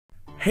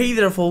Hey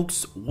there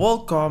folks,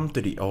 welcome to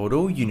the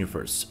Auto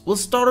Universe. We'll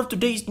start off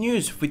today's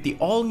news with the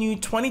all-new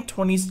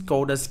 2020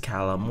 Skoda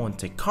Scala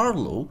Monte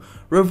Carlo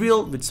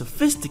revealed with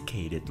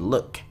sophisticated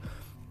look.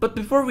 But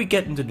before we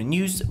get into the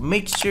news,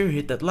 make sure you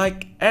hit that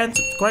like and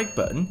subscribe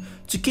button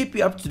to keep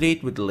you up to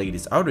date with the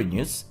latest auto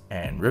news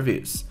and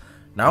reviews.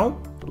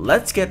 Now,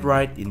 let's get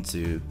right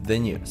into the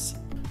news.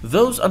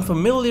 Those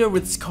unfamiliar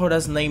with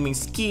Skoda's naming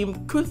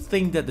scheme could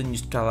think that the new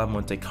Scala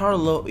Monte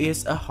Carlo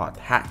is a hot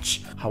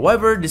hatch.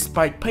 However,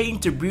 despite paying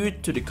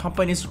tribute to the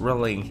company's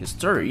rallying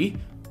history,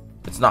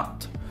 it's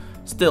not.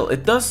 Still,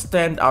 it does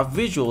stand out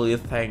visually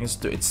thanks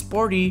to its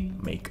sporty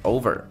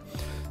makeover.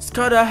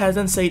 Skoda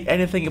hasn't said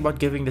anything about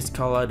giving the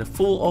Scala the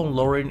full-on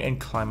Laurin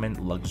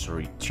Klement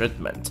luxury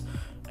treatment,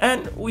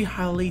 and we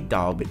highly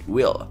doubt it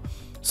will.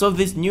 So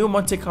this new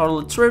Monte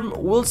Carlo trim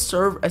will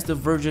serve as the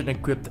version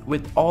equipped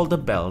with all the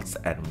bells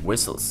and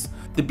whistles.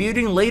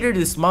 Debuting later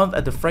this month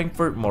at the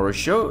Frankfurt Motor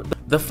Show,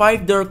 the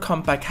 5-door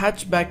compact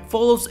hatchback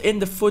follows in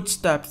the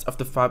footsteps of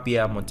the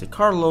Fabia Monte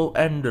Carlo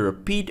and the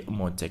Rapide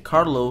Monte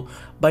Carlo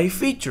by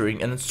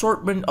featuring an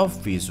assortment of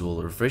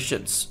visual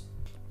revisions.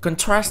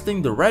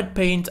 Contrasting the red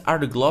paint are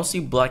the glossy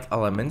black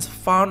elements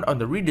found on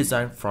the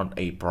redesigned front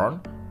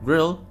apron,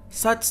 grille,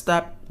 side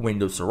step,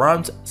 window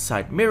surrounds,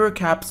 side mirror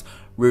caps,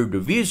 rear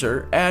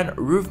diffuser, and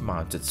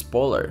roof-mounted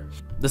spoiler.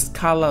 The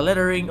Scala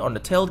lettering on the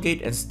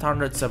tailgate and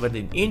standard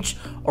 17-inch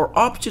or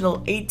optional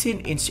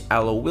 18-inch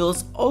alloy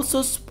wheels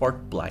also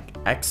sport black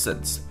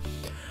accents.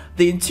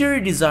 The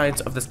interior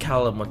designs of the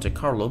Scala Monte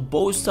Carlo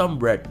boast some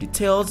red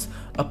details,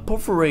 a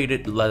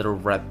perforated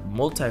leather-wrapped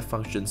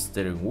multi-function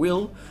steering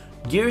wheel,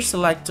 gear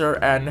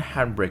selector and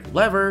handbrake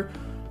lever,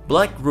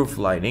 black roof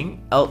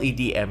lining,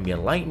 LED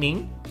ambient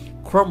lighting,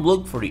 chrome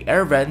look for the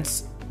air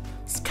vents,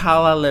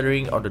 Scala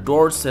lettering on the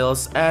door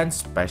sills, and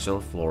special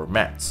floor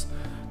mats.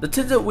 The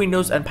tinted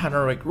windows and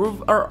panoramic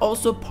roof are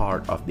also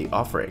part of the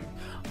offering.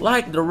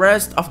 Like the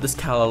rest of the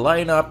Scala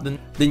lineup,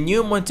 the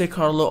new Monte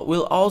Carlo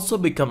will also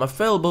become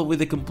available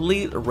with a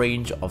complete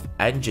range of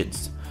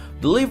engines.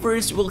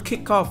 Deliveries will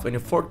kick off in the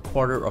fourth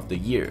quarter of the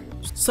year,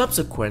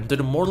 subsequent to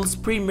the model's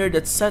premiere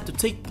that's set to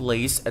take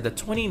place at the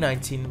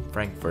 2019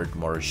 Frankfurt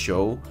Motor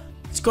Show.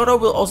 Skoda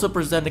will also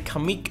present the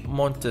comic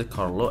Monte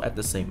Carlo at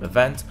the same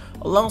event,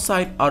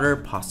 alongside other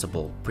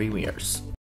possible premieres.